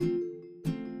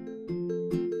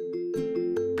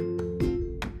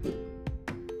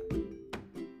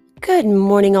Good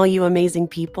morning, all you amazing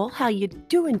people. How you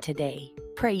doing today?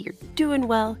 Pray you're doing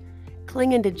well,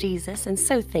 clinging to Jesus, and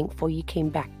so thankful you came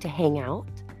back to hang out.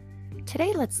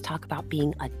 Today, let's talk about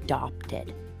being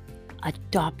adopted.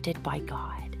 Adopted by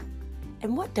God.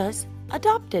 And what does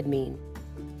adopted mean?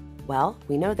 Well,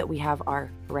 we know that we have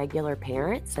our regular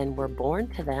parents and we're born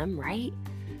to them, right?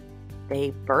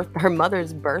 Our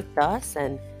mothers birthed us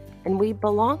and we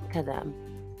belong to them.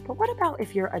 But what about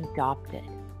if you're adopted?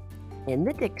 In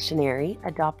the dictionary,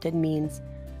 adopted means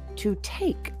to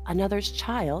take another's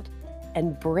child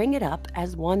and bring it up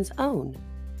as one's own,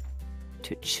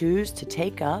 to choose to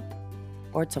take up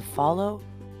or to follow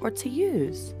or to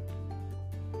use.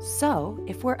 So,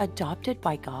 if we're adopted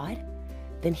by God,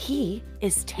 then He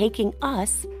is taking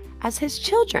us as His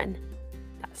children.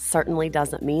 That certainly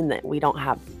doesn't mean that we don't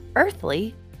have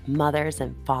earthly mothers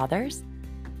and fathers,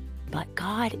 but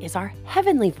God is our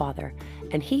heavenly Father,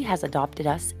 and He has adopted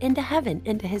us into heaven,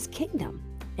 into His kingdom,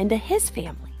 into His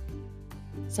family.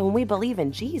 So when we believe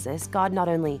in Jesus, God not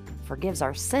only forgives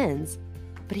our sins,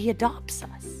 but He adopts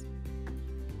us.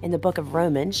 In the book of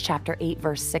Romans, chapter 8,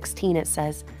 verse 16, it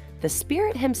says, "The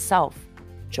Spirit Himself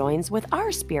joins with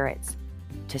our spirits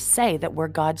to say that we're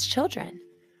God's children."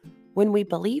 When we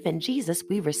believe in Jesus,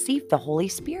 we receive the Holy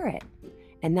Spirit,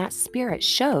 and that Spirit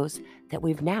shows that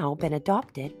we've now been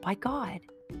adopted by God.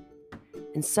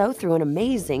 And so through an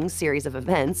amazing series of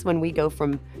events, when we go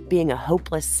from being a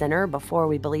hopeless sinner before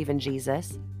we believe in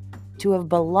Jesus to a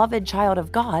beloved child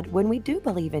of God when we do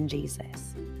believe in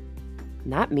Jesus.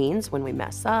 And that means when we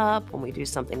mess up, when we do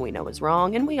something we know is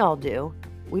wrong, and we all do,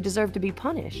 we deserve to be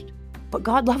punished. But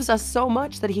God loves us so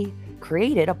much that He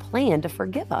created a plan to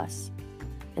forgive us.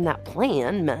 And that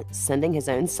plan meant sending His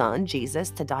own Son, Jesus,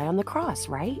 to die on the cross,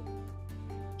 right?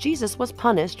 Jesus was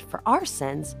punished for our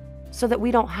sins so that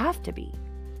we don't have to be.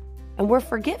 And we're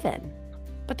forgiven.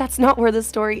 But that's not where the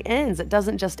story ends. It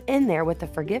doesn't just end there with the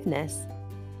forgiveness.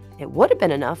 It would have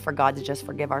been enough for God to just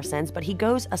forgive our sins, but He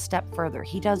goes a step further.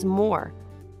 He does more.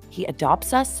 He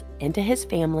adopts us into His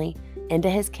family, into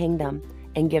His kingdom,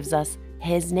 and gives us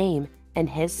His name and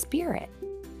His Spirit.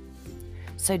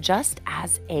 So just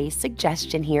as a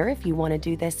suggestion here, if you want to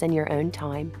do this in your own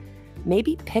time,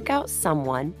 maybe pick out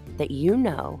someone that you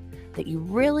know that you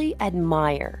really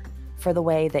admire for the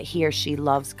way that he or she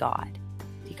loves God.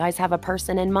 Do you guys have a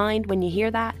person in mind when you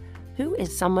hear that? Who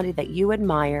is somebody that you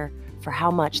admire for how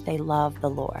much they love the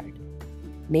Lord?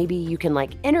 Maybe you can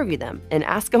interview them and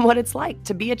ask them what it's like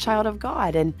to be a child of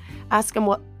God, and ask them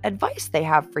what advice they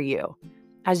have for you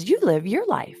as you live your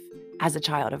life as a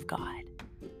child of God.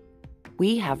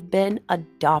 We have been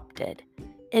adopted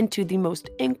into the most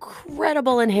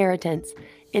incredible inheritance,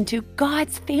 into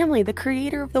God's family, the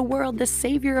creator of the world, the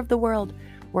savior of the world.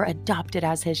 We're adopted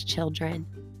as His children.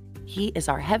 He is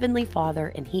our heavenly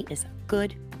Father, and He is a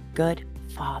good, good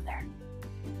Father.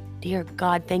 Dear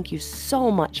God, thank you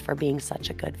so much for being such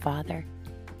a good Father.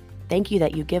 Thank you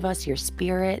that you give us your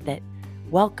Spirit that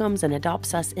welcomes and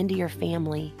adopts us into your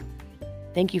family.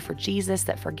 Thank you for Jesus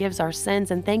that forgives our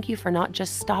sins, and thank you for not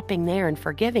just stopping there and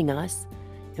forgiving us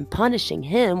and punishing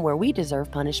Him where we deserve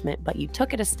punishment, but you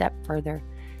took it a step further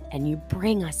and you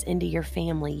bring us into your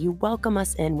family. You welcome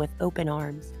us in with open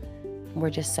arms. And we're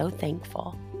just so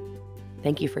thankful.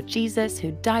 Thank you for Jesus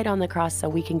who died on the cross so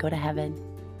we can go to heaven.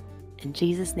 In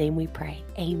Jesus' name we pray.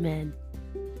 Amen.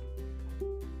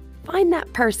 Find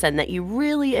that person that you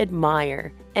really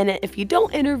admire. And if you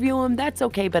don't interview them, that's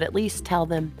okay, but at least tell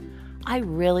them, I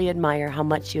really admire how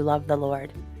much you love the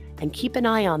Lord. And keep an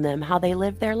eye on them, how they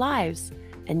live their lives.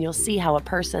 And you'll see how a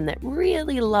person that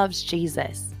really loves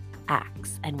Jesus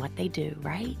acts and what they do,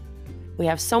 right? We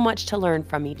have so much to learn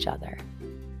from each other.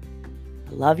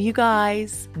 I love you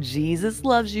guys. Jesus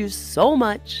loves you so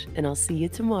much, and I'll see you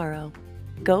tomorrow.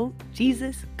 Go,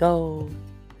 Jesus, go.